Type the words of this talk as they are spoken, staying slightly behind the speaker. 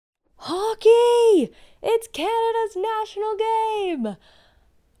Hockey! It's Canada's national game!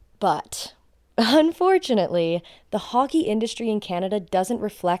 But, unfortunately, the hockey industry in Canada doesn't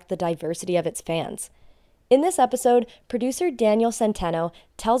reflect the diversity of its fans. In this episode, producer Daniel Centeno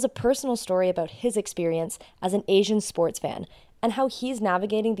tells a personal story about his experience as an Asian sports fan and how he's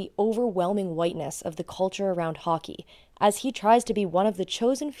navigating the overwhelming whiteness of the culture around hockey as he tries to be one of the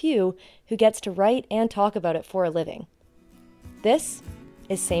chosen few who gets to write and talk about it for a living. This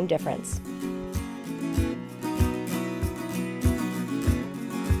is Same Difference.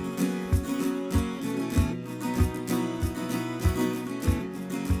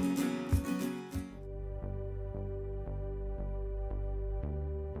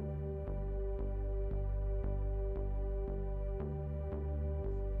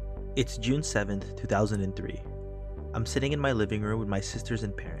 It's June 7th, 2003. I'm sitting in my living room with my sisters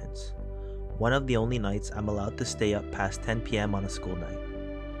and parents. One of the only nights I'm allowed to stay up past 10 p.m. on a school night.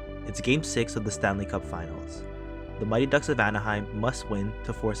 It's Game 6 of the Stanley Cup Finals. The Mighty Ducks of Anaheim must win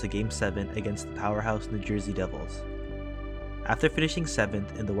to force a Game 7 against the powerhouse New Jersey Devils. After finishing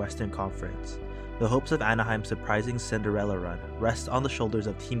 7th in the Western Conference, the hopes of Anaheim's surprising Cinderella run rest on the shoulders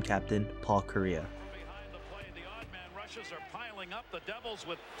of team captain Paul Kariya. Are piling up. The Devils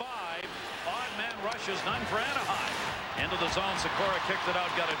with 5 odd man rushes, none for Anaheim. Into the zone, Sikora kicked it out,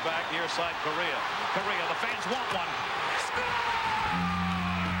 got it back near side Kariya. Kariya, the fans want one. Score!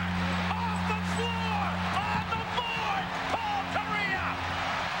 Off the floor! On the board! Paul Kariya!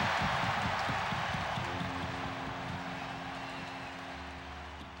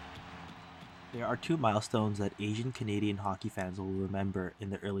 There are two milestones that Asian Canadian hockey fans will remember in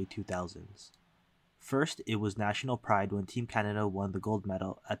the early 2000s. First, it was national pride when Team Canada won the gold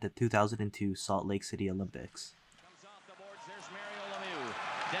medal at the 2002 Salt Lake City Olympics. Comes off the boards, there's Mario Lemieux.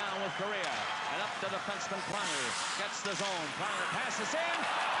 Down with Kariya, and up to defenseman Kreider. Gets the zone, Kreider passes in.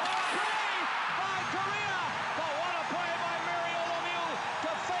 Oh, play by Kariya! But what a play by Mario Lemieux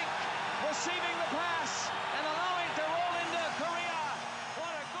to fake receiving the pass and allowing to roll into Kariya.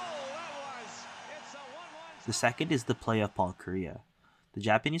 What a goal that was! It's a 1-1. The second is the play of Paul Kariya. The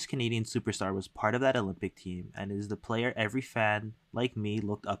Japanese-Canadian superstar was part of that Olympic team and is the player every fan, like me,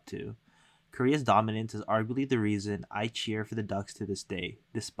 looked up to. Kariya's dominance is arguably the reason I cheer for the Ducks to this day,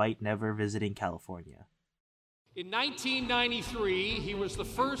 despite never visiting California. In 1993, he was the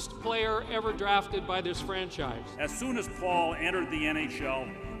first player ever drafted by this franchise. As soon as Paul entered the NHL,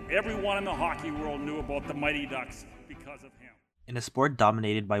 everyone in the hockey world knew about the Mighty Ducks because of him. In a sport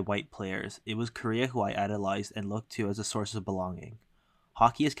dominated by white players, it was Kariya who I idolized and looked to as a source of belonging.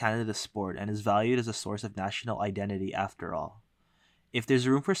 Hockey is Canada's sport and is valued as a source of national identity after all. If there's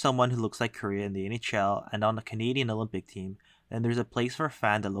room for someone who looks like Kariya in the NHL and on the Canadian Olympic team, then there's a place for a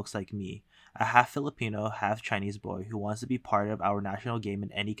fan that looks like me, a half Filipino, half Chinese boy who wants to be part of our national game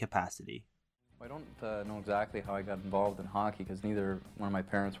in any capacity. I don't know exactly how I got involved in hockey because neither one of my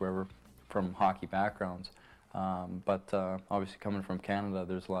parents were ever from hockey backgrounds. But obviously coming from Canada,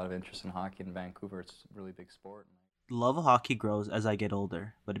 there's a lot of interest in hockey in Vancouver. It's a really big sport. The love of hockey grows as I get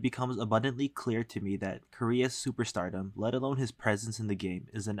older, but it becomes abundantly clear to me that Kariya's superstardom, let alone his presence in the game,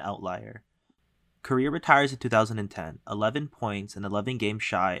 is an outlier. Kariya retires in 2010, 11 points and 11 games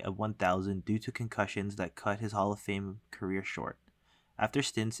shy of 1,000 due to concussions that cut his Hall of Fame career short. After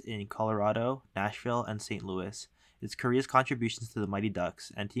stints in Colorado, Nashville, and St. Louis, it's Kariya's contributions to the Mighty Ducks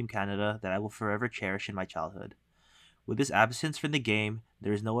and Team Canada that I will forever cherish in my childhood. With his absence from the game,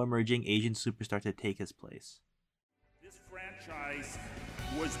 there is no emerging Asian superstar to take his place. Franchise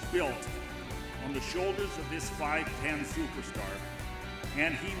was built on the shoulders of this 5'10 superstar,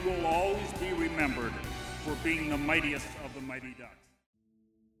 and he will always be remembered for being the mightiest of the Mighty Ducks.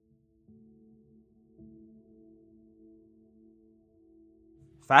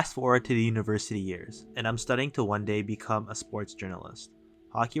 Fast forward to the university years, and I'm studying to one day become a sports journalist.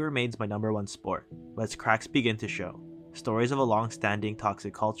 Hockey remains my number one sport, but its cracks begin to show. Stories of a long-standing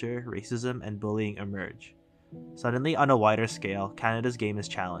toxic culture, racism, and bullying emerge. Suddenly, on a wider scale, Canada's game is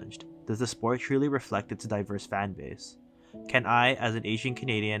challenged. Does the sport truly reflect its diverse fan base? Can I, as an Asian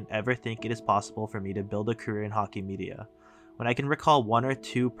Canadian, ever think it is possible for me to build a career in hockey media, when I can recall one or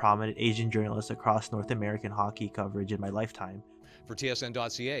two prominent Asian journalists across North American hockey coverage in my lifetime? For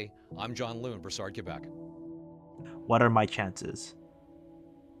TSN.ca, I'm John Loon, Brossard, Quebec. What are my chances?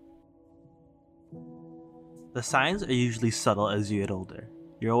 The signs are usually subtle as you get older.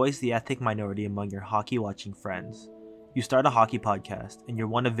 You're always the ethnic minority among your hockey-watching friends. You start a hockey podcast, and you're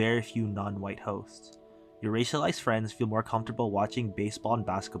one of very few non-white hosts. Your racialized friends feel more comfortable watching baseball and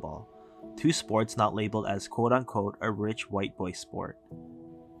basketball, two sports not labeled as quote-unquote a rich white boy sport.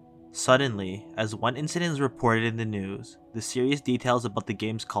 Suddenly, as one incident is reported in the news, the serious details about the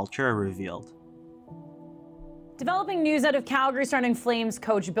game's culture are revealed. Developing news out of Calgary starting Flames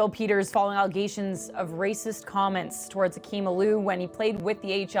coach Bill Peters following allegations of racist comments towards Akeem Aliu when he played with the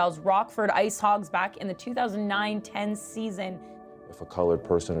AHL's Rockford Ice Hogs back in the 2009-10 season. If a colored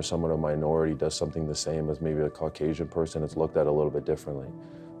person or someone of a minority does something the same as maybe a Caucasian person, it's looked at a little bit differently.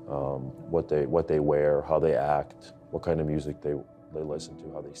 What they wear, how they act, what kind of music they listen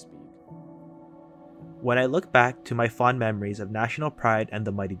to, how they speak. When I look back to my fond memories of National Pride and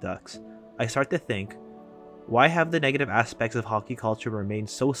the Mighty Ducks, I start to think, why have the negative aspects of hockey culture remained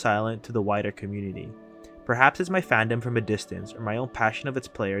so silent to the wider community? Perhaps it's my fandom from a distance or my own passion of its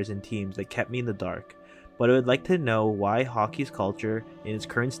players and teams that kept me in the dark, but I would like to know why hockey's culture in its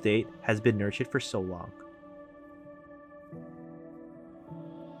current state has been nurtured for so long.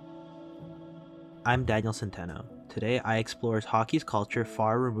 I'm Daniel Centeno. Today I explore hockey's culture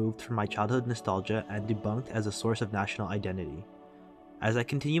far removed from my childhood nostalgia and debunked as a source of national identity. As I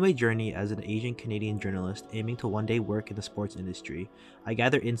continue my journey as an Asian Canadian journalist aiming to one day work in the sports industry, I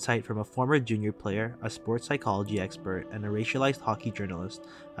gather insight from a former junior player, a sports psychology expert, and a racialized hockey journalist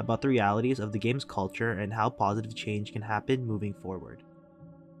about the realities of the game's culture and how positive change can happen moving forward.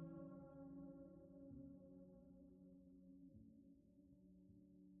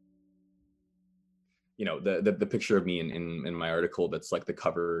 You know, the picture of me in my article that's like the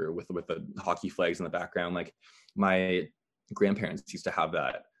cover with the hockey flags in the background, like my grandparents used to have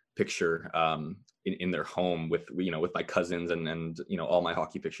that picture in their home with my cousins and all my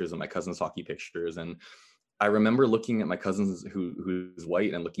hockey pictures and my cousins' hockey pictures. And I remember looking at my cousins who's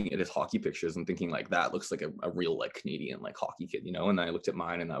white and looking at his hockey pictures and thinking like, that looks like a real like Canadian like hockey kid, and then I looked at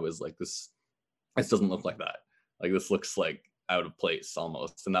mine and I was like, this doesn't look like that. Like, this looks like out of place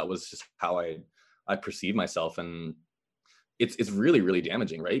almost. And that was just how I perceive myself. And it's really, really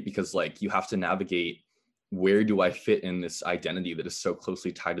damaging, right? Because like, you have to navigate, where do I fit in this identity that is so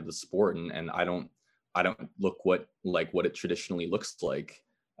closely tied to the sport? And I don't look what it traditionally looks like.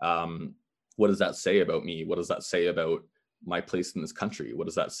 What does that say about me? What does that say about my place in this country? What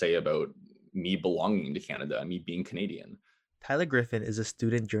does that say about me belonging to Canada and me being Canadian? Tyler Griffin is a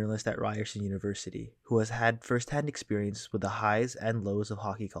student journalist at Ryerson University who has had firsthand experience with the highs and lows of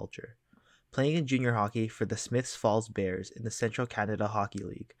hockey culture. Playing in junior hockey for the Smiths Falls Bears in the Central Canada Hockey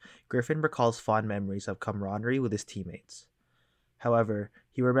League, Griffin recalls fond memories of camaraderie with his teammates. However,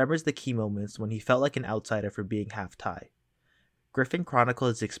 he remembers the key moments when he felt like an outsider for being half-Thai. Griffin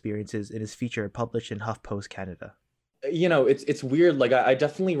chronicles his experiences in his feature published in HuffPost Canada. It's weird. Like, I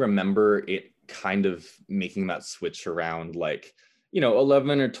definitely remember it kind of making that switch around, like,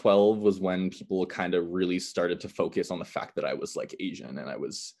 11 or 12 was when people kind of really started to focus on the fact that I was like Asian and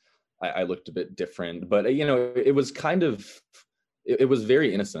I looked a bit different, but it was kind of, it was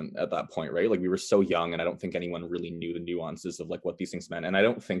very innocent at that point, right? Like, we were so young and I don't think anyone really knew the nuances of like what these things meant. And I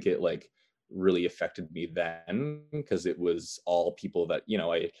don't think it like really affected me then, because it was all people that,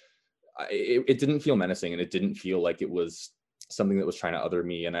 it didn't feel menacing and it didn't feel like it was something that was trying to other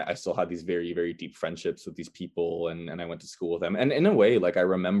me. And I still had these very, very deep friendships with these people, and I went to school with them. And in a way, like, I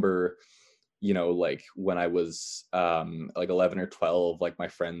remember, like when I was like 11 or 12, like my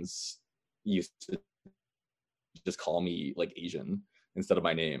friends used to just call me like Asian instead of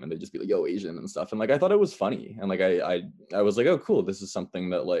my name, and they'd just be like, yo, Asian and stuff. And like, I thought it was funny. And like, I was like, oh, cool. This is something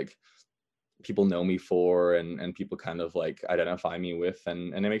that like people know me for, and people kind of like identify me with,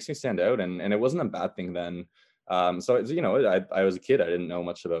 and it makes me stand out. And it wasn't a bad thing then. So it's, I was a kid. I didn't know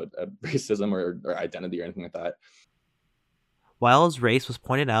much about racism or identity or anything like that. While his race was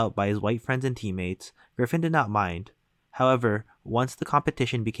pointed out by his white friends and teammates, Griffin did not mind. However, once the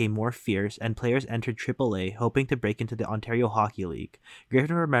competition became more fierce and players entered AAA hoping to break into the Ontario Hockey League,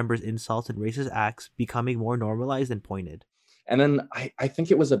 Griffin remembers insults and racist acts becoming more normalized and pointed. And then I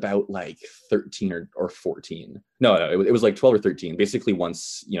think it was about like 13 or 14. No, it was like 12 or 13. Basically,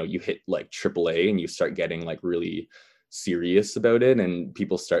 once, you hit like AAA and you start getting like really serious about it, and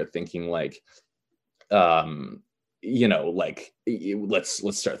people start thinking like, like, let's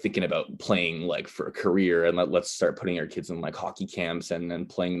start thinking about playing like for a career, and let's start putting our kids in like hockey camps and then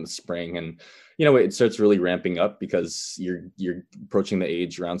playing in the spring. And it starts really ramping up because you're approaching the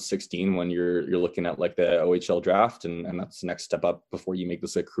age around 16 when you're looking at like the OHL draft, and that's the next step up before you make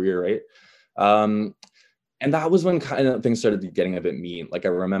this a career, right? And that was when kind of things started getting a bit mean. Like, I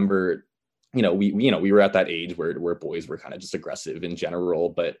remember, we were at that age where boys were kind of just aggressive in general,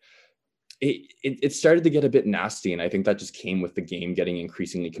 but it started to get a bit nasty. And I think that just came with the game getting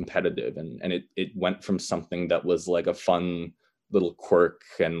increasingly competitive. And it went from something that was like a fun little quirk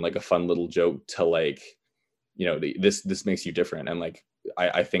and like a fun little joke to like, this makes you different. And like,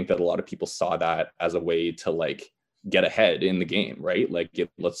 I think that a lot of people saw that as a way to like get ahead in the game, right? Like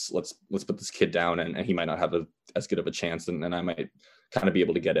let's put this kid down and he might not have as good of a chance, and I might kind of be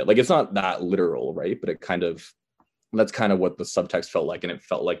able to get it. Like, it's not that literal, right? But that's kind of what the subtext felt like, and it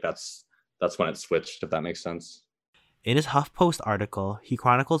felt like that's when it switched, if that makes sense. In his HuffPost article, he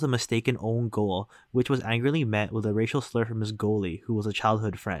chronicles a mistaken own goal, which was angrily met with a racial slur from his goalie, who was a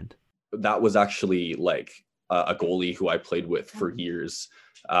childhood friend. That was actually like a goalie who I played with for years,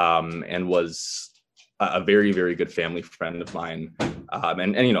 and was a very, very good family friend of mine.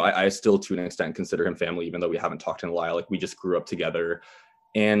 And you know, I still to an extent consider him family, even though we haven't talked in a while. Like, we just grew up together.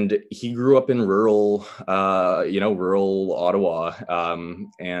 And he grew up in rural Ottawa.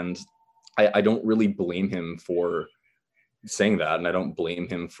 And I don't really blame him for saying that. And I don't blame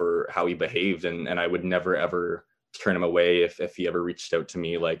him for how he behaved. And I would never, ever turn him away if he ever reached out to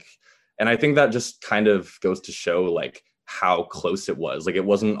me. Like, and I think that just kind of goes to show like how close it was. Like,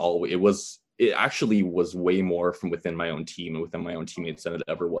 it actually was way more from within my own team and within my own teammates than it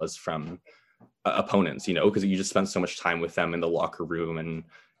ever was from opponents, you know, because you just spent so much time with them in the locker room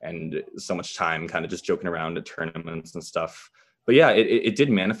and so much time kind of just joking around at tournaments and stuff. But yeah, it did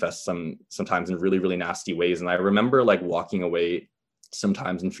manifest sometimes in really, really nasty ways. And I remember like walking away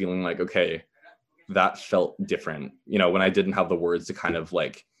sometimes and feeling like, okay, that felt different, you know, when I didn't have the words to kind of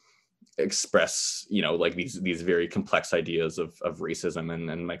like express, you know, like these very complex ideas of racism and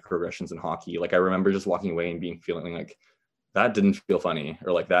microaggressions in hockey. Like, I remember just walking away and feeling like that didn't feel funny,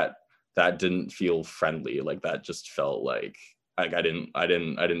 or like that didn't feel friendly. Like, that just felt like I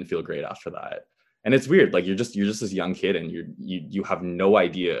didn't feel great after that. And it's weird, like you're just this young kid and you have no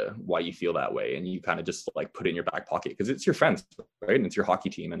idea why you feel that way, and you kind of just like put it in your back pocket because it's your friends, right? And it's your hockey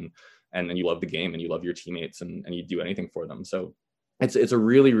team, and you love the game and you love your teammates, and you do anything for them. So it's a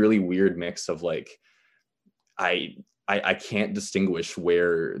really, really weird mix of like, I can't distinguish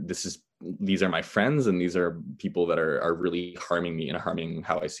where these are my friends and these are people that are really harming me and harming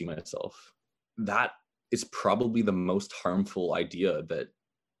how I see myself. That is probably the most harmful idea that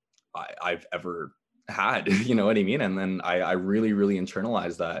I've ever had, you know what I mean? And then I really, really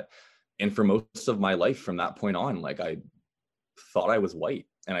internalized that. And for most of my life from that point on, like, I thought I was white,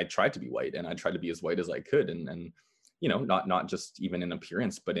 and I tried to be white, and I tried to be as white as I could. And you know, not just even in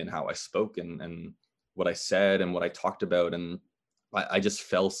appearance, but in how I spoke and what I said and what I talked about. And I just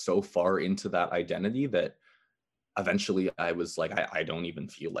fell so far into that identity that eventually I was like, I don't even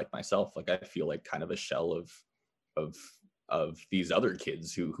feel like myself. Like, I feel like kind of a shell of these other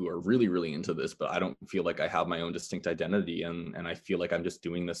kids who are really, really into this, but I don't feel like I have my own distinct identity. And I feel like I'm just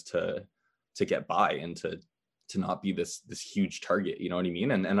doing this to get by and to not be this huge target, you know what I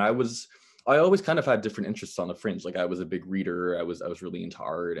mean? And I always kind of had different interests on the fringe. Like, I was a big reader. I was really into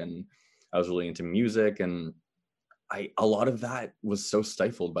art, and I was really into music. And a lot of that was so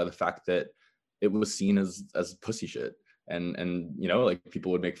stifled by the fact that it was seen as pussy shit. And you know, like,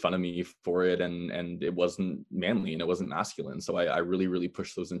 people would make fun of me for it, and it wasn't manly and it wasn't masculine. So I really, really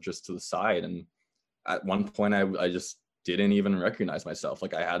pushed those interests to the side. And at one point I just didn't even recognize myself.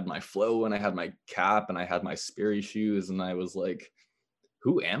 Like, I had my flow and I had my cap and I had my Sperry shoes, and I was like,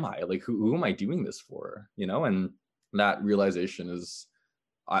 who am I? Like, who am I doing this for? You know? And that realization is,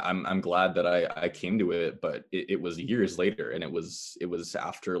 I'm glad that I came to it, but it was years later. And it was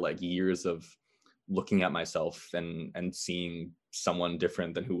after like years of looking at myself and seeing someone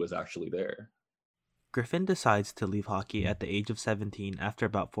different than who was actually there. Griffin decides to leave hockey at the age of 17 after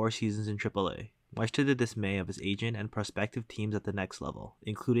about 4 seasons in AAA, much to the dismay of his agent and prospective teams at the next level,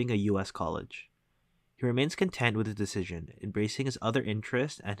 including a U.S. college. He remains content with his decision, embracing his other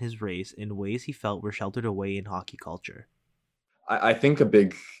interests and his race in ways he felt were sheltered away in hockey culture. I think a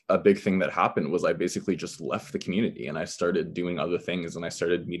big thing that happened was I basically just left the community and I started doing other things, and I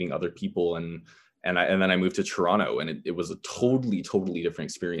started meeting other people, and then I moved to Toronto, and it was a totally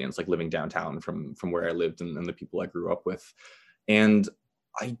different experience, like living downtown from where I lived and the people I grew up with. And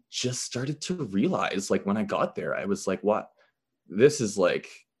I just started to realize, like, when I got there, I was like, what?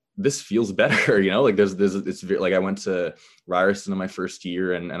 This feels better, you know, like it's like I went to Ryerson in my first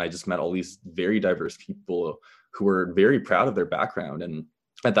year, and I just met all these very diverse people who were very proud of their background. And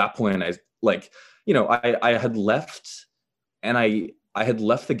at that point, I had left, and I had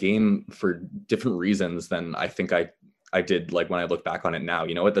left the game for different reasons than I think I did, like, when I look back on it now.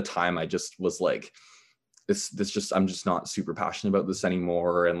 You know, at the time I just was like, I'm just not super passionate about this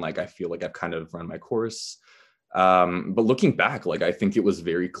anymore, and like I feel like I've kind of run my course. But looking back, like, I think it was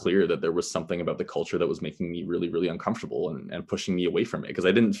very clear that there was something about the culture that was making me really, really uncomfortable and pushing me away from it, because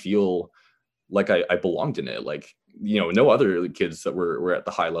I didn't feel like I belonged in it. Like, no other kids that were at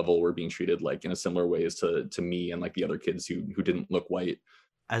the high level were being treated like in a similar way as to me and like the other kids who didn't look white.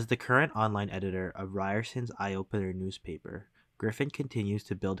 As the current online editor of Ryerson's Eye Opener newspaper, Griffin continues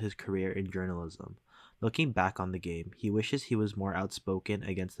to build his career in journalism. Looking back on the game, he wishes he was more outspoken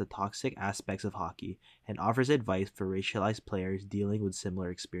against the toxic aspects of hockey and offers advice for racialized players dealing with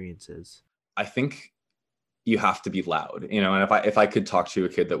similar experiences. I think you have to be loud, and if I could talk to a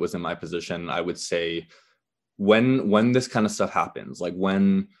kid that was in my position, I would say when this kind of stuff happens, like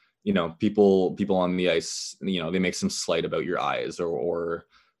when, people on the ice, they make some slight about your eyes or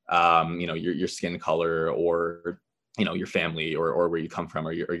your skin color or, your family or where you come from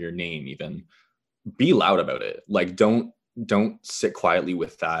or your name, even be loud about it. Like, don't sit quietly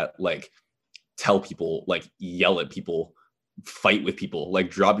with that. Like, tell people, like, yell at people, fight with people,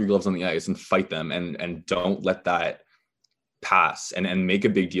 like drop your gloves on the ice and fight them, and don't let that pass and make a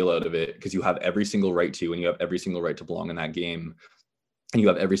big deal out of it, because you have every single right to, and you have every single right to belong in that game, and you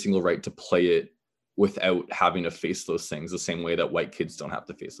have every single right to play it without having to face those things the same way that white kids don't have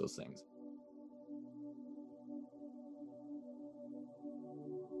to face those things.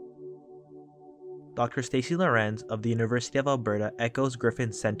 Dr. Stacy Lorenz of the University of Alberta echoes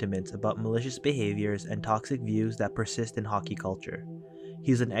Griffin's sentiments about malicious behaviors and toxic views that persist in hockey culture.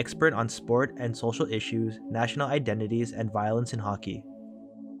 He's an expert on sport and social issues, national identities, and violence in hockey.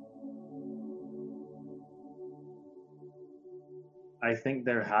 I think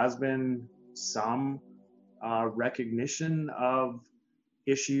there has been some recognition of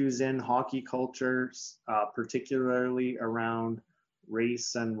issues in hockey culture, particularly around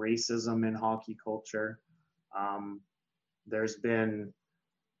race and racism in hockey culture. There's been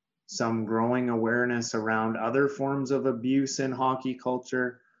some growing awareness around other forms of abuse in hockey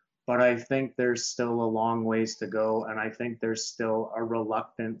culture, but I think there's still a long ways to go, and I think there's still a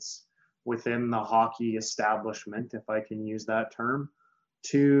reluctance within the hockey establishment, if I can use that term,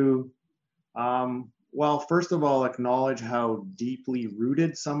 to, first of all, acknowledge how deeply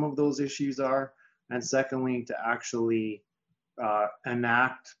rooted some of those issues are, and secondly, to actually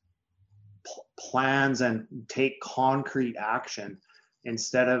enact plans and take concrete action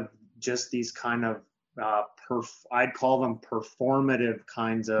instead of just these kind of I'd call them performative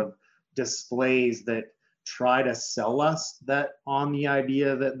kinds of displays that try to sell us that on the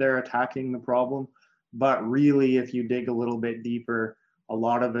idea that they're attacking the problem. But really, if you dig a little bit deeper, a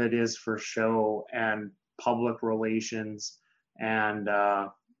lot of it is for show and public relations, and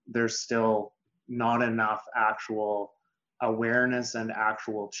there's still not enough actual awareness and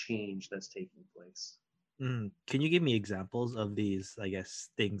actual change that's taking place. Can you give me examples of these, I guess,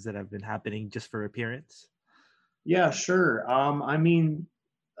 things that have been happening just for appearance? Yeah, sure.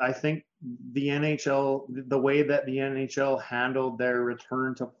 I think the NHL, the way that the NHL handled their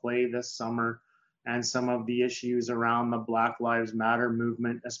return to play this summer and some of the issues around the Black Lives Matter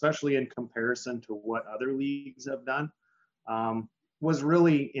movement, especially in comparison to what other leagues have done, was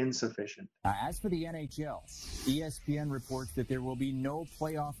really insufficient. As for the NHL, ESPN reports that there will be no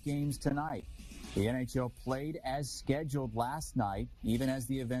playoff games tonight. The NHL played as scheduled last night, even as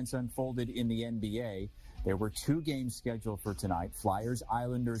the events unfolded in the NBA. There were 2 games scheduled for tonight, Flyers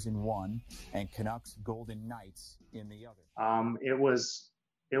Islanders in one and Canucks Golden Knights in the other. It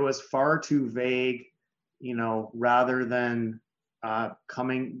was far too vague, rather than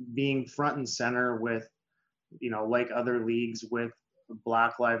being front and center with, like other leagues with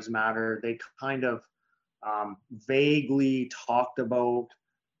Black Lives Matter. They kind of vaguely talked about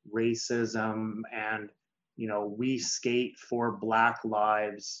racism and, we skate for Black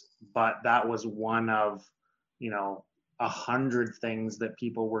lives, but that was one of, 100 things that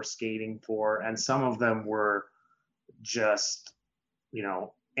people were skating for. And some of them were just,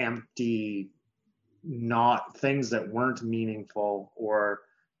 empty, not things that weren't meaningful or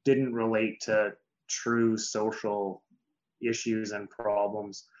didn't relate to true social issues and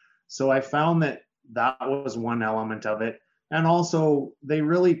problems. So I found that was one element of it. And also they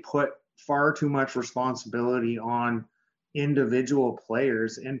really put far too much responsibility on individual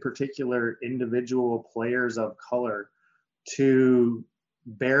players, in particular individual players of color, to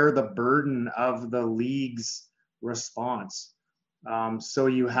bear the burden of the league's response. So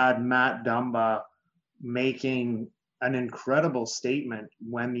you had Matt Dumba making an incredible statement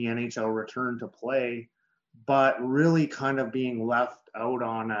when the NHL returned to play, but really kind of being left out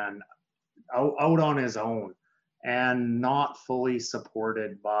on his own and not fully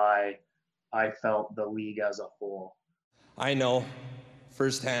supported by, I felt, the league as a whole. I know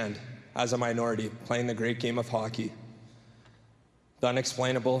firsthand, as a minority playing the great game of hockey, the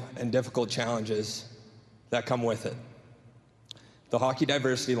unexplainable and difficult challenges that come with it. The Hockey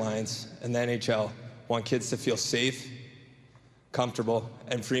Diversity Alliance and the NHL want kids to feel safe, comfortable,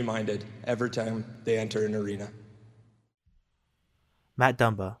 and free-minded every time they enter an arena. Matt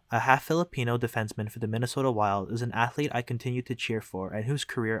Dumba, a half-Filipino defenseman for the Minnesota Wild, is an athlete I continue to cheer for and whose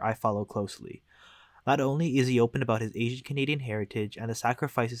career I follow closely. Not only is he open about his Asian-Canadian heritage and the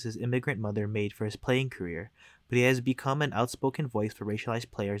sacrifices his immigrant mother made for his playing career, but he has become an outspoken voice for racialized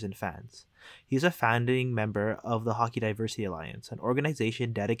players and fans. He is a founding member of the Hockey Diversity Alliance, an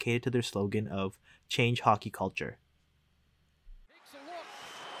organization dedicated to their slogan of Change Hockey Culture.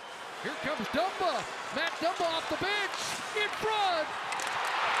 Here comes Dumba. Matt Dumba off the bench. In front.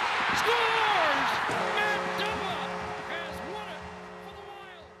 Scores! Matt Dumba has won it for the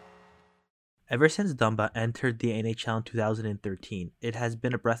Wild. Ever since Dumba entered the NHL in 2013, it has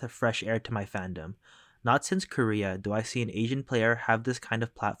been a breath of fresh air to my fandom. Not since Korea do I see an Asian player have this kind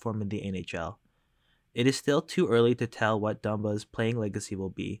of platform in the NHL. It is still too early to tell what Dumba's playing legacy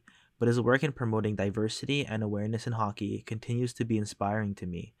will be, but his work in promoting diversity and awareness in hockey continues to be inspiring to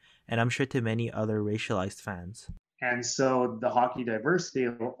me, and I'm sure to many other racialized fans. And so the Hockey Diversity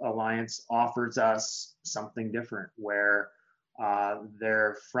Alliance offers us something different where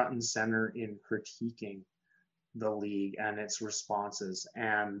they're front and center in critiquing the league and its responses.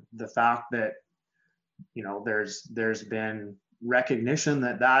 And the fact that, you know, there's been recognition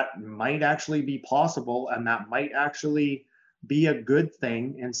that that might actually be possible and that might actually be a good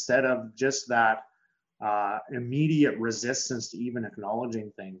thing instead of just that immediate resistance to even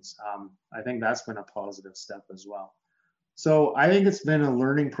acknowledging things. I think that's been a positive step as well. So I think it's been a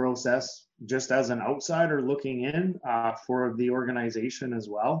learning process just as an outsider looking in for the organization as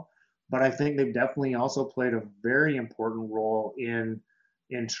well. But I think they've definitely also played a very important role in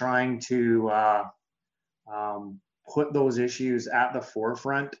trying to put those issues at the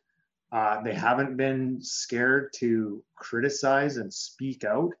forefront. They haven't been scared to criticize and speak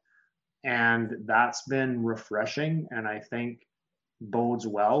out. And that's been refreshing and I think bodes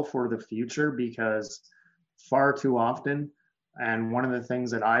well for the future because far too often, and one of the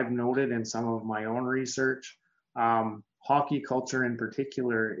things that I've noted in some of my own research, hockey culture in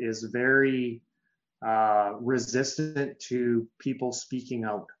particular is very resistant to people speaking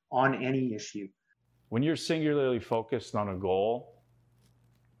out on any issue. When you're singularly focused on a goal,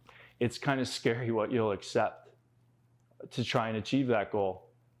 it's kind of scary what you'll accept to try and achieve that goal.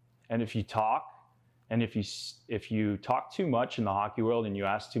 And if you talk, and if you talk too much in the hockey world and you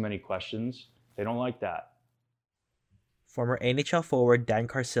ask too many questions, they don't like that. Former NHL forward Dan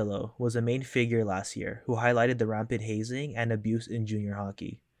Carcillo was a main figure last year who highlighted the rampant hazing and abuse in junior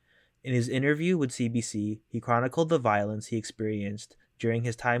hockey. In his interview with CBC, he chronicled the violence he experienced during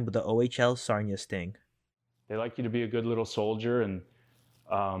his time with the OHL Sarnia Sting. They like you to be a good little soldier and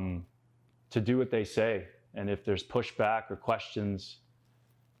to do what they say. And if there's pushback or questions,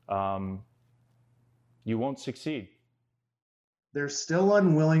 you won't succeed. They're still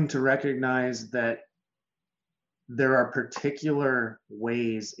unwilling to recognize that there are particular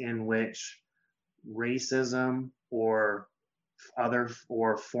ways in which racism or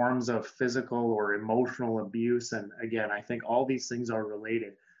forms of physical or emotional abuse, and again, I think all these things are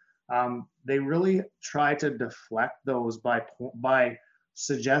related. They really try to deflect those by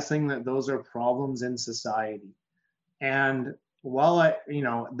suggesting that those are problems in society. And while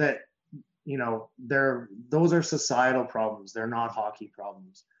those are societal problems, they're not hockey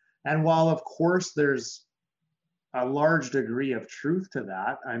problems. And while of course there's a large degree of truth to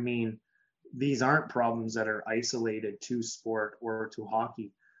that, I mean, these aren't problems that are isolated to sport or to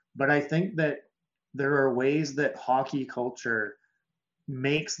hockey. But I think that there are ways that hockey culture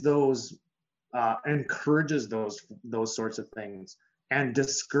makes those, encourages those sorts of things and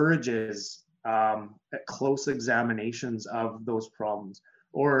discourages close examinations of those problems,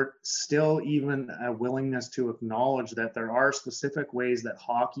 or still even a willingness to acknowledge that there are specific ways that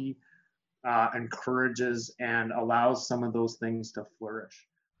hockey encourages and allows some of those things to flourish.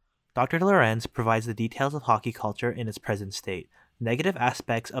 Dr. Lorenz provides the details of hockey culture in its present state. Negative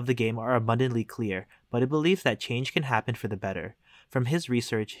aspects of the game are abundantly clear, but he believes that change can happen for the better. From his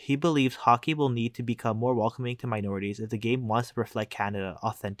research, he believes hockey will need to become more welcoming to minorities if the game wants to reflect Canada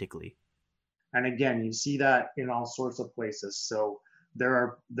authentically. And again, you see that in all sorts of places. So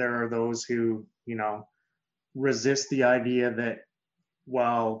there are those who, resist the idea that,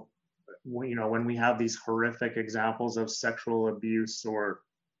 well, when we have these horrific examples of sexual abuse or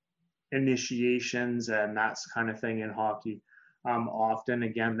initiations and that kind of thing in hockey, often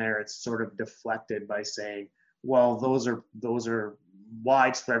again there it's sort of deflected by saying, well, those are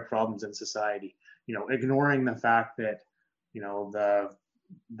widespread problems in society, ignoring the fact that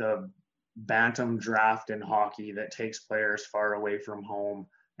the bantam draft in hockey that takes players far away from home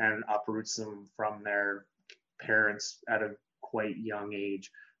and uproots them from their parents at a quite young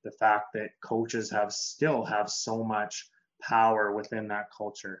age. The fact that coaches still have so much power within that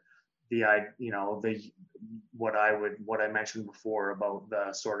culture. What I mentioned before about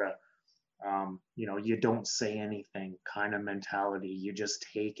the sort of you don't say anything kind of mentality, you just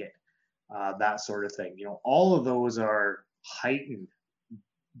take it, that sort of thing. All of those are heightened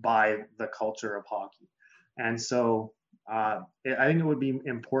by the culture of hockey. And so I think it would be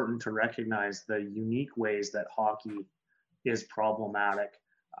important to recognize the unique ways that hockey is problematic.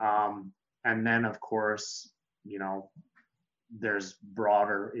 And then, of course, there's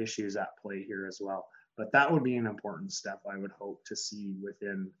broader issues at play here as well. But that would be an important step, I would hope, to see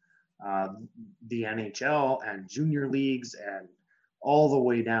within the NHL and junior leagues and all the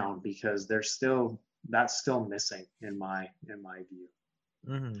way down, because that's still missing in my view.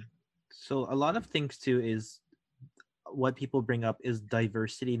 Mm-hmm. So a lot of things too is what people bring up is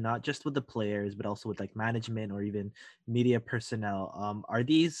diversity, not just with the players, but also with like management or even media personnel. Are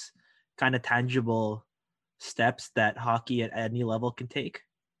these kind of tangible steps that hockey at any level can take?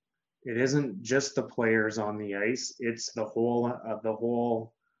 It isn't just the players on the ice; it's the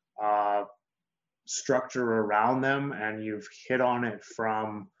whole structure around them, and you've hit on it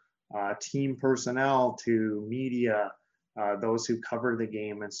from team personnel to media, those who cover the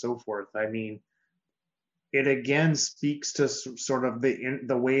game, and so forth. I mean, it again speaks to sort of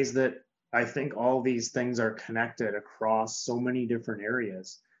the ways that I think all these things are connected across so many different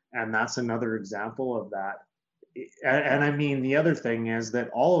areas, and that's another example of that. And I mean, the other thing is that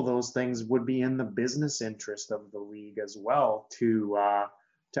all of those things would be in the business interest of the league as well, to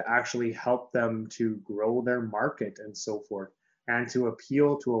actually help them to grow their market and so forth, and to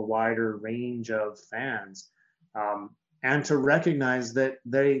appeal to a wider range of fans, and to recognize that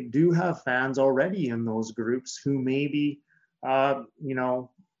they do have fans already in those groups who maybe want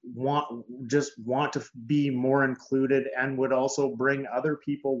to be more included and would also bring other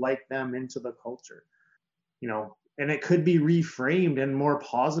people like them into the culture. And it could be reframed in more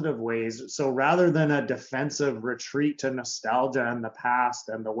positive ways. So rather than a defensive retreat to nostalgia and the past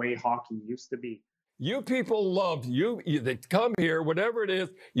and the way hockey used to be. You people love you that come here, whatever it is.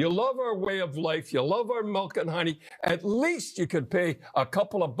 You love our way of life. You love our milk and honey. At least you could pay a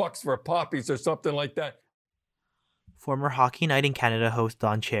couple of bucks for poppies or something like that. Former Hockey Night in Canada host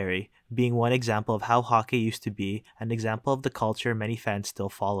Don Cherry, being one example of how hockey used to be, an example of the culture many fans still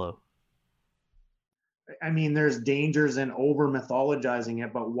follow. I mean, there's dangers in over mythologizing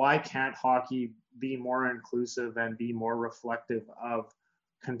it, but why can't hockey be more inclusive and be more reflective of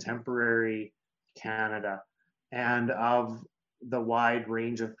contemporary Canada and of the wide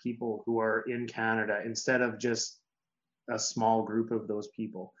range of people who are in Canada instead of just a small group of those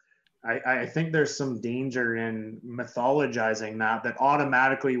people? I think there's some danger in mythologizing that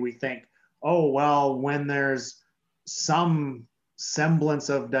automatically we think, oh, well, when there's some semblance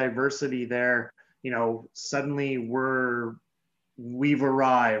of diversity there, suddenly we've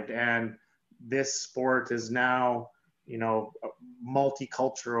arrived and this sport is now,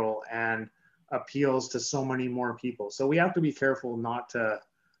 multicultural and appeals to so many more people. So we have to be careful not to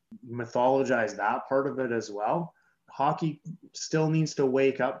mythologize that part of it as well. Hockey still needs to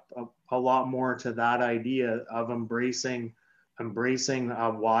wake up a lot more to that idea of embracing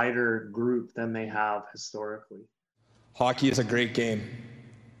a wider group than they have historically. Hockey is a great game,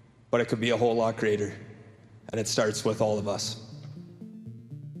 but it could be a whole lot greater, and it starts with all of us.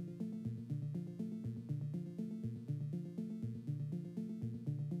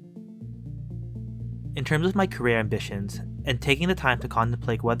 In terms of my career ambitions, and taking the time to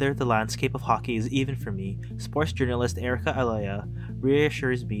contemplate whether the landscape of hockey is even for me, sports journalist Erica Alaya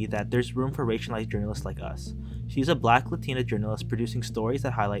reassures me that there's room for racialized journalists like us. She's a Black Latina journalist producing stories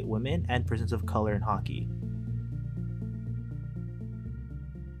that highlight women and persons of color in hockey.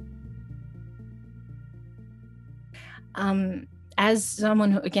 As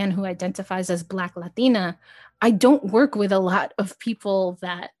someone who identifies as Black Latina, I don't work with a lot of people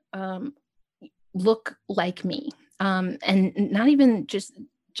that look like me, and not even just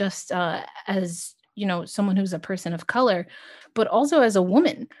as someone who's a person of color, but also as a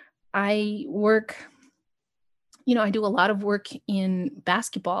woman. I work, I do a lot of work in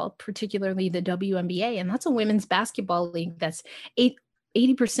basketball, particularly the WNBA, and that's a women's basketball league. That's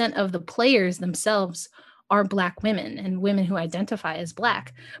 80% of the players themselves are Black women and women who identify as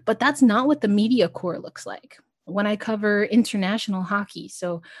Black, but that's not what the media corps looks like. When I cover international hockey,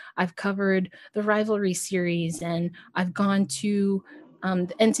 so I've covered the rivalry series and I've gone to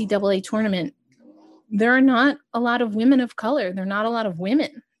the NCAA tournament, there are not a lot of women of color. There are not a lot of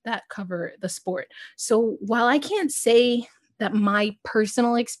women that cover the sport. So while I can't say that my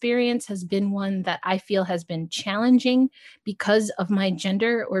personal experience has been one that I feel has been challenging because of my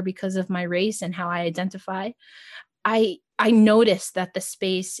gender or because of my race and how I identify, I notice that the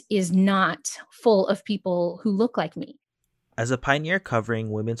space is not full of people who look like me. As a pioneer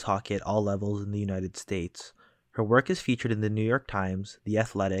covering women's hockey at all levels in the United States, her work is featured in the New York Times, The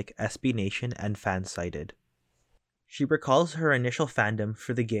Athletic, SB Nation, and Fansided. She recalls her initial fandom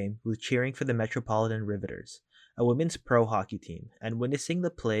for the game with cheering for the Metropolitan Riveters, a women's pro hockey team, and witnessing the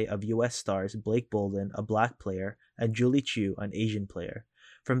play of U.S. stars Blake Bolden, a black player, and Julie Chu, an Asian player.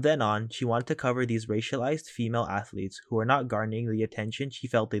 From then on, she wanted to cover these racialized female athletes who were not garnering the attention she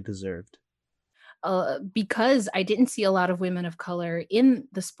felt they deserved. Because I didn't see a lot of women of color in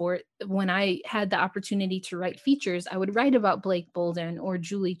the sport, when I had the opportunity to write features, I would write about Blake Bolden or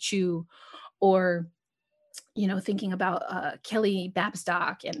Julie Chu, or, thinking about Kelly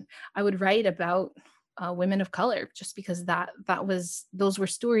Babstock, and I would write about women of color just because those were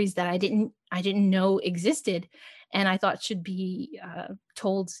stories that I didn't know existed, and I thought should be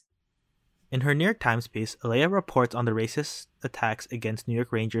told. In her New York Times piece, Alea reports on the racist attacks against New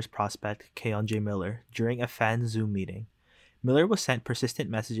York Rangers prospect Keon J. Miller during a fan Zoom meeting. Miller was sent persistent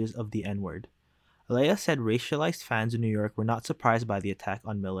messages of the N-word. Alea said racialized fans in New York were not surprised by the attack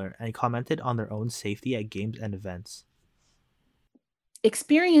on Miller and commented on their own safety at games and events.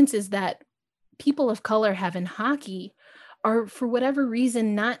 Experiences that people of color have in hockey are, for whatever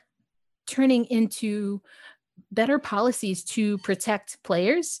reason, not turning into better policies to protect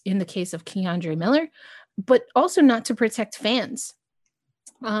players, in the case of Keandre Miller, but also not to protect fans.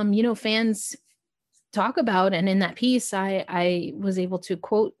 Fans talk about, and in that piece, I was able to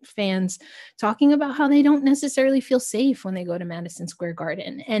quote fans talking about how they don't necessarily feel safe when they go to Madison Square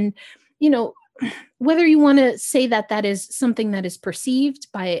Garden. And, whether you want to say that that is something that is perceived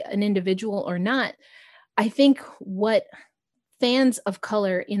by an individual or not, I think what fans of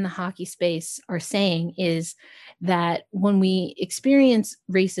color in the hockey space are saying is that when we experience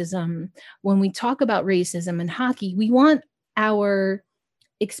racism, when we talk about racism in hockey, we want our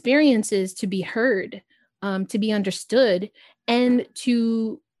experiences to be heard, to be understood, and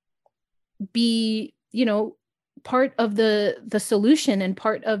to be, part of the solution and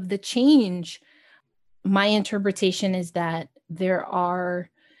part of the change. My interpretation is that there are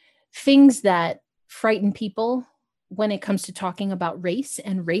things that frighten people when it comes to talking about race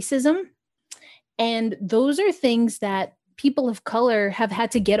and racism. And those are things that people of color have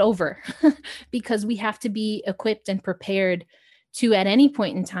had to get over because we have to be equipped and prepared to, at any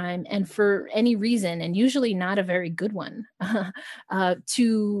point in time and for any reason, and usually not a very good one,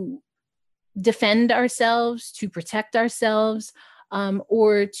 to defend ourselves, to protect ourselves,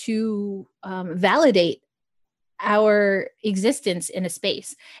 or to validate our existence in a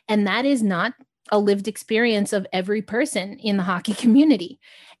space. And that is not a lived experience of every person in the hockey community.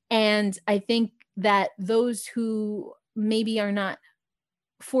 And I think that those who maybe are not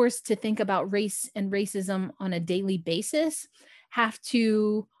forced to think about race and racism on a daily basis have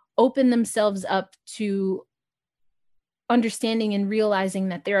to open themselves up to understanding and realizing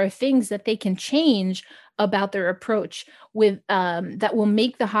that there are things that they can change about their approach with that will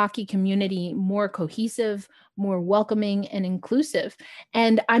make the hockey community more cohesive, more welcoming, and inclusive.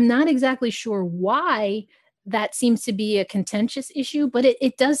 And I'm not exactly sure why that seems to be a contentious issue, but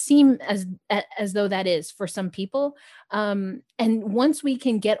it does seem as though that is for some people. And once we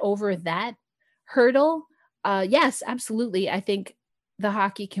can get over that hurdle, yes, absolutely, I think the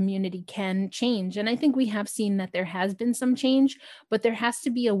hockey community can change. And I think we have seen that there has been some change, but there has to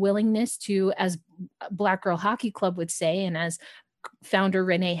be a willingness to, as Black Girl Hockey Club would say, and as founder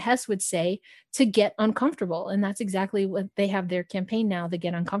Renee Hess would say, to get uncomfortable. And that's exactly what they have their campaign now, the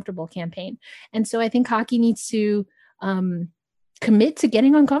Get Uncomfortable campaign. And so I think hockey needs to commit to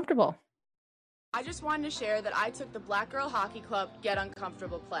getting uncomfortable. I just wanted to share that I took the Black Girl Hockey Club Get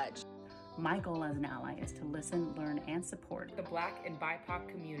Uncomfortable pledge. My goal as an ally is to listen, learn, and support the Black and BIPOC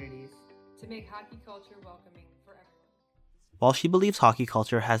communities to make hockey culture welcoming for everyone. While she believes hockey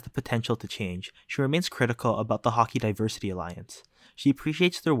culture has the potential to change, she remains critical about the Hockey Diversity Alliance. She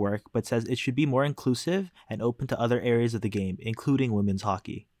appreciates their work, but says it should be more inclusive and open to other areas of the game, including women's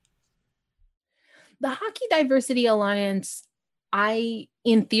hockey. The Hockey Diversity Alliance,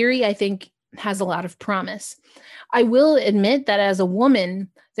 in theory, I think has a lot of promise. I will admit that as a woman,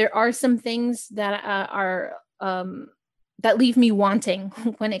 there are some things that that leave me wanting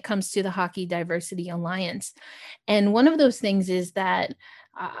when it comes to the Hockey Diversity Alliance. And one of those things is that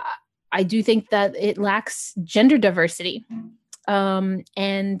I do think that it lacks gender diversity.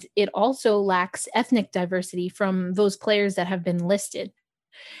 And it also lacks ethnic diversity from those players that have been listed.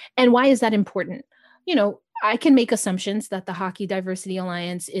 And why is that important? You know, I can make assumptions that the Hockey Diversity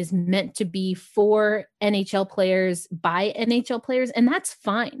Alliance is meant to be for NHL players by NHL players, and that's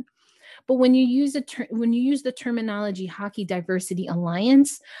fine. But when you use the terminology Hockey Diversity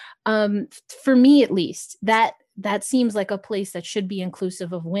Alliance, for me at least, that seems like a place that should be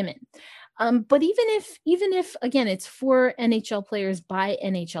inclusive of women. But even if again it's for NHL players by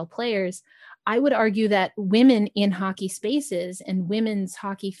NHL players, I would argue that women in hockey spaces and women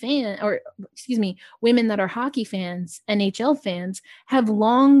that are hockey fans, NHL fans, have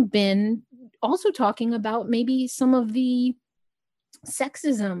long been also talking about maybe some of the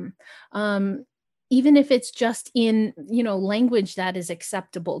sexism, even if it's just in, language that is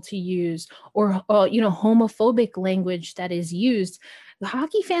acceptable to use, or homophobic language that is used. The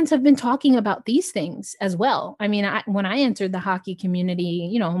hockey fans have been talking about these things as well. I mean, when I entered the hockey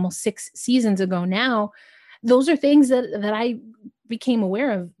community, almost 6 seasons ago now, those are things that I became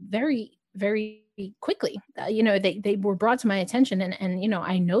aware of very, very quickly. They were brought to my attention, and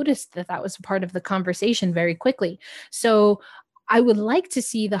I noticed that was part of the conversation very quickly. So I would like to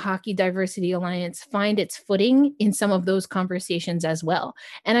see the Hockey Diversity Alliance find its footing in some of those conversations as well.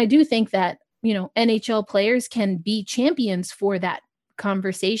 And I do think that, NHL players can be champions for that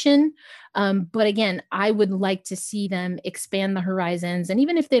conversation. But again, I would like to see them expand the horizons. And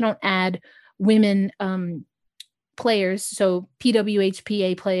even if they don't add women players, so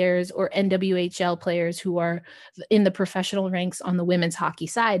PWHPA players or NWHL players who are in the professional ranks on the women's hockey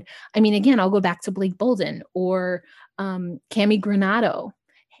side. I mean, again, I'll go back to Blake Bolden or Cami Granato,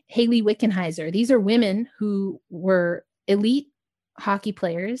 Haley Wickenheiser. These are women who were elite hockey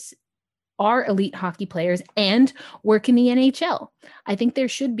players, are elite hockey players, and work in the NHL. I think there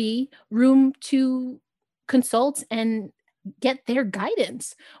should be room to consult and get their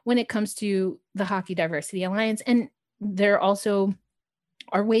guidance when it comes to the Hockey Diversity Alliance. And there also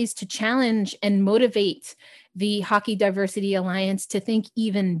are ways to challenge and motivate the Hockey Diversity Alliance to think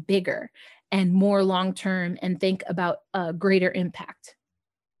even bigger and more long-term and think about a greater impact.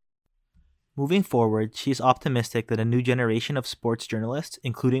 Moving forward, she is optimistic that a new generation of sports journalists,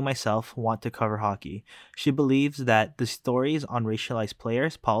 including myself, want to cover hockey. She believes that the stories on racialized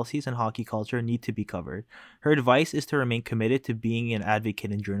players, policies, and hockey culture need to be covered. Her advice is to remain committed to being an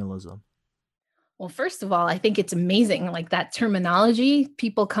advocate in journalism. Well, first of all, I think it's amazing. Like, that terminology,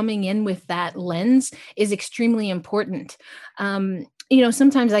 people coming in with that lens is extremely important.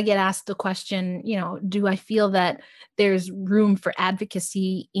 Sometimes I get asked the question, do I feel that there's room for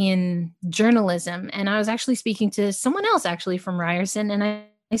advocacy in journalism? And I was actually speaking to someone else actually from Ryerson, and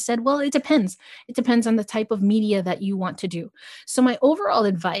I said, well, it depends. It depends on the type of media that you want to do. So my overall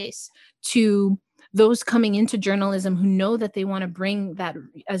advice to those coming into journalism who know that they want to bring that,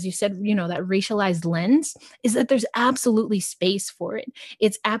 as you said, that racialized lens, is that there's absolutely space for it.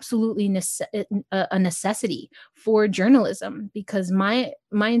 It's absolutely a necessity for journalism, because my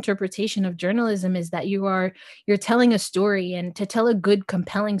interpretation of journalism is that you're telling a story, and to tell a good,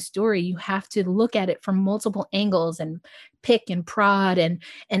 compelling story, you have to look at it from multiple angles and pick and prod and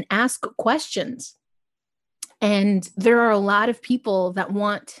ask questions. And there are a lot of people that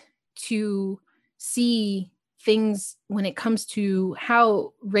want to see things when it comes to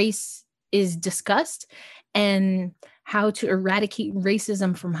how race is discussed and how to eradicate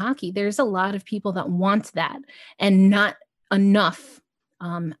racism from hockey. There's a lot of people that want that, and not enough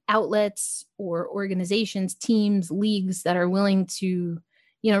outlets or organizations, teams, leagues that are willing to,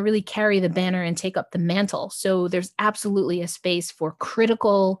 really carry the banner and take up the mantle. So there's absolutely a space for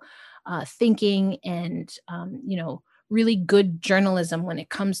critical thinking and, really good journalism when it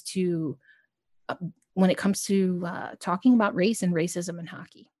comes to talking about race and racism in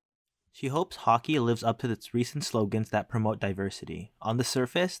hockey. She hopes hockey lives up to its recent slogans that promote diversity. On the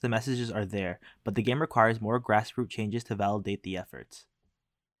surface, the messages are there, but the game requires more grassroots changes to validate the efforts.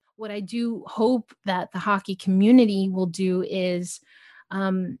 What I do hope that the hockey community will do is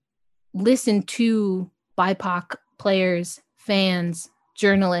listen to BIPOC players, fans,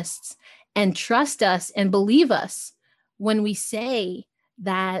 journalists, and trust us and believe us when we say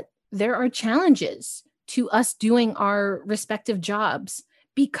that there are challenges to us doing our respective jobs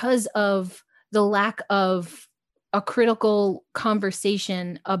because of the lack of a critical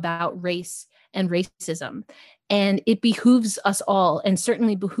conversation about race and racism. And it behooves us all, and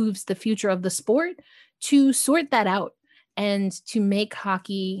certainly behooves the future of the sport, to sort that out and to make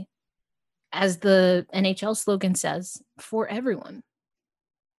hockey, as the NHL slogan says, for everyone.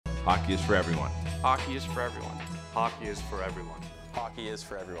 Hockey is for everyone. Hockey is for everyone. Hockey is for everyone. Hockey is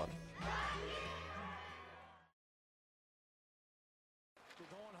for everyone. You're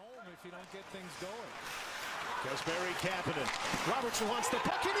going home if you don't get things going. Kasperi Kapanen. Robertson wants the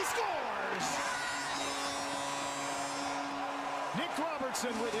puck and he scores! Nick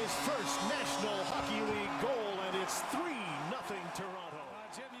Robertson with his first National Hockey League goal, and it's 3-0 Toronto.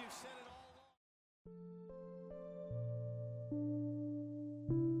 Jim, you've said it all.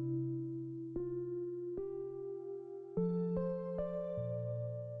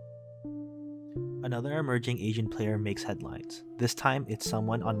 Another emerging Asian player makes headlines. This time, it's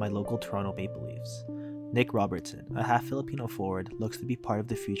someone on my local Toronto Maple Leafs. Nick Robertson, a half Filipino forward, looks to be part of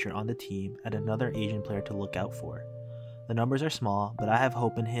the future on the team and another Asian player to look out for. The numbers are small, but I have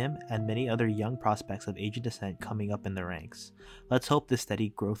hope in him and many other young prospects of Asian descent coming up in the ranks. Let's hope this steady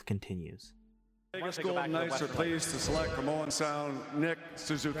growth continues. Vegas Golden Knights are pleased to select from Owen Sound, Nick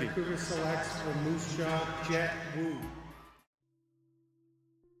Suzuki. Vancouver selects for Moose Jaw, Jet Wu.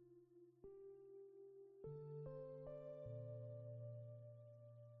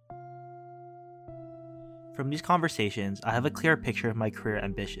 From these conversations, I have a clear picture of my career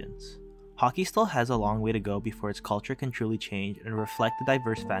ambitions. Hockey still has a long way to go before its culture can truly change and reflect the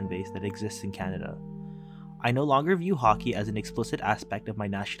diverse fan base that exists in Canada. I no longer view hockey as an explicit aspect of my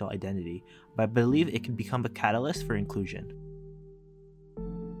national identity, but I believe it can become a catalyst for inclusion.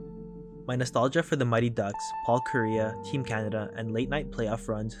 My nostalgia for the Mighty Ducks, Paul Kariya, Team Canada, and late-night playoff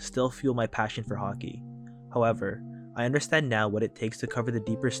runs still fuel my passion for hockey. However, I understand now what it takes to cover the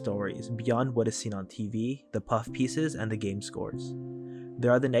deeper stories beyond what is seen on TV, the puff pieces, and the game scores.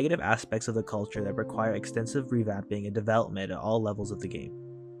 There are the negative aspects of the culture that require extensive revamping and development at all levels of the game.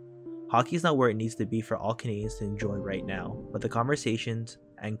 Hockey is not where it needs to be for all Canadians to enjoy right now, but the conversations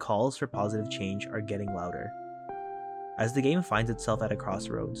and calls for positive change are getting louder. As the game finds itself at a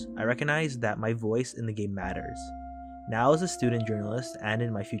crossroads, I recognize that my voice in the game matters, now as a student journalist and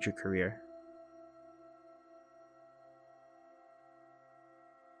in my future career.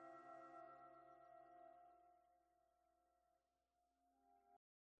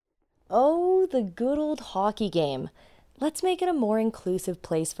 Oh, the good old hockey game. Let's make it a more inclusive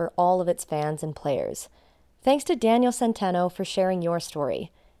place for all of its fans and players. Thanks to Daniel Centeno for sharing your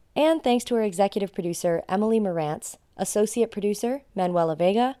story. And thanks to our executive producer, Emily Morantz, associate producer, Manuela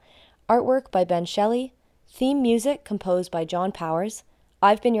Vega, artwork by Ben Shelley, theme music composed by John Powers.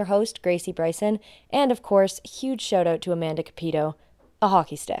 I've been your host, Gracie Bryson, and of course, huge shout out to Amanda Capito, a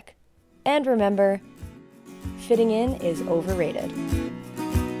hockey stick. And remember, fitting in is overrated.